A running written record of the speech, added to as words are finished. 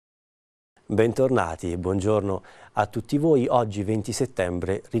Bentornati e buongiorno a tutti voi. Oggi 20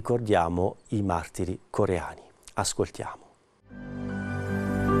 settembre ricordiamo i martiri coreani. Ascoltiamo.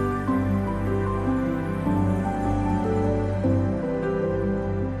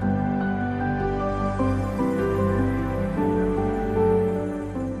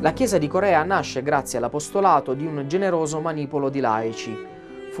 La Chiesa di Corea nasce grazie all'apostolato di un generoso manipolo di laici.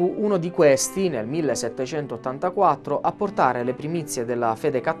 Fu uno di questi, nel 1784, a portare le primizie della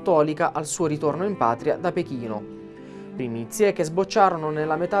fede cattolica al suo ritorno in patria da Pechino. Primizie che sbocciarono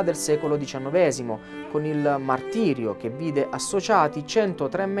nella metà del secolo XIX, con il martirio che vide associati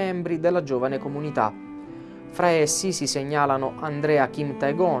 103 membri della giovane comunità. Fra essi si segnalano Andrea Kim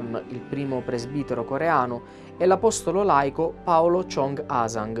Tae-gon, il primo presbitero coreano, e l'apostolo laico Paolo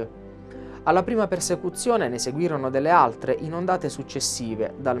Chong-asang. Alla prima persecuzione ne seguirono delle altre in ondate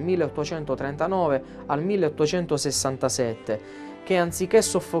successive, dal 1839 al 1867, che anziché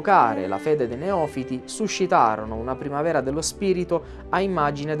soffocare la fede dei neofiti, suscitarono una primavera dello spirito a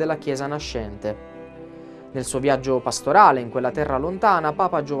immagine della Chiesa nascente. Nel suo viaggio pastorale in quella terra lontana,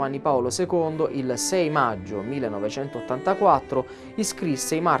 Papa Giovanni Paolo II, il 6 maggio 1984,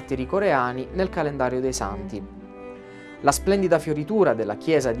 iscrisse i martiri coreani nel calendario dei Santi. La splendida fioritura della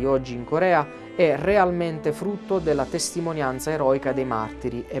Chiesa di oggi in Corea è realmente frutto della testimonianza eroica dei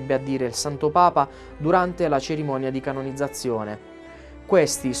martiri, ebbe a dire il Santo Papa durante la cerimonia di canonizzazione.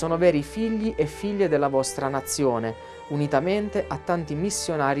 Questi sono veri figli e figlie della vostra nazione, unitamente a tanti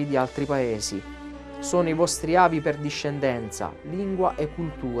missionari di altri paesi. Sono i vostri avi per discendenza, lingua e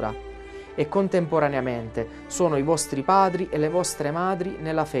cultura, e contemporaneamente sono i vostri padri e le vostre madri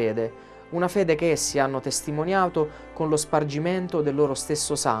nella fede, una fede che essi hanno testimoniato con lo spargimento del loro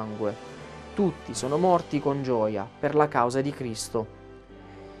stesso sangue. Tutti sono morti con gioia per la causa di Cristo.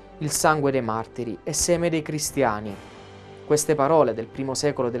 Il sangue dei martiri è seme dei cristiani. Queste parole del primo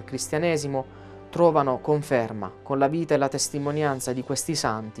secolo del cristianesimo trovano conferma con la vita e la testimonianza di questi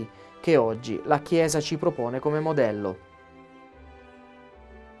santi che oggi la Chiesa ci propone come modello.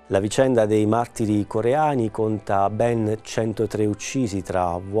 La vicenda dei martiri coreani conta ben 103 uccisi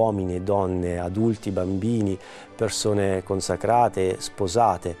tra uomini e donne, adulti, bambini, persone consacrate,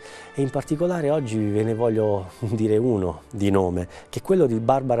 sposate, e in particolare oggi ve ne voglio dire uno di nome, che è quello di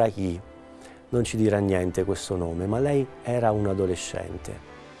Barbara Yi. Non ci dirà niente questo nome, ma lei era un'adolescente.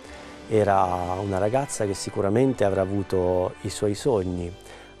 Era una ragazza che sicuramente avrà avuto i suoi sogni,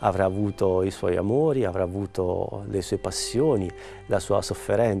 avrà avuto i suoi amori, avrà avuto le sue passioni, la sua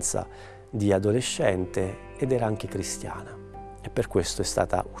sofferenza di adolescente, ed era anche cristiana, e per questo è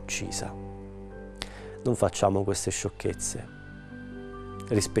stata uccisa. Non facciamo queste sciocchezze,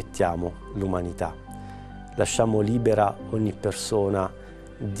 rispettiamo l'umanità, lasciamo libera ogni persona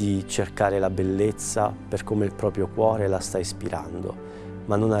di cercare la bellezza per come il proprio cuore la sta ispirando,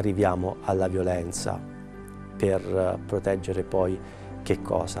 ma non arriviamo alla violenza per proteggere poi che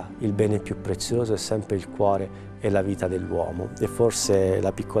cosa? Il bene più prezioso è sempre il cuore e la vita dell'uomo, e forse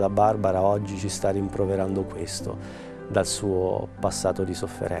la piccola Barbara oggi ci sta rimproverando questo dal suo passato di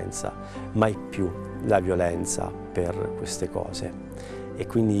sofferenza. Mai più la violenza per queste cose, e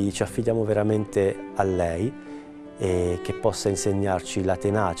quindi ci affidiamo veramente a lei, e che possa insegnarci la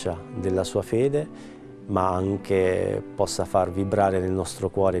tenacia della sua fede, ma anche possa far vibrare nel nostro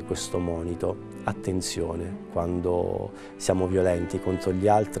cuore questo monito. Attenzione quando siamo violenti contro gli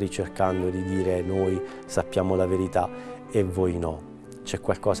altri, cercando di dire noi sappiamo la verità e voi no. C'è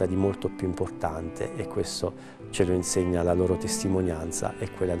qualcosa di molto più importante, e questo ce lo insegna la loro testimonianza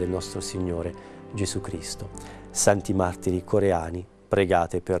e quella del nostro Signore Gesù Cristo. Santi martiri coreani,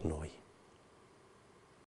 pregate per noi.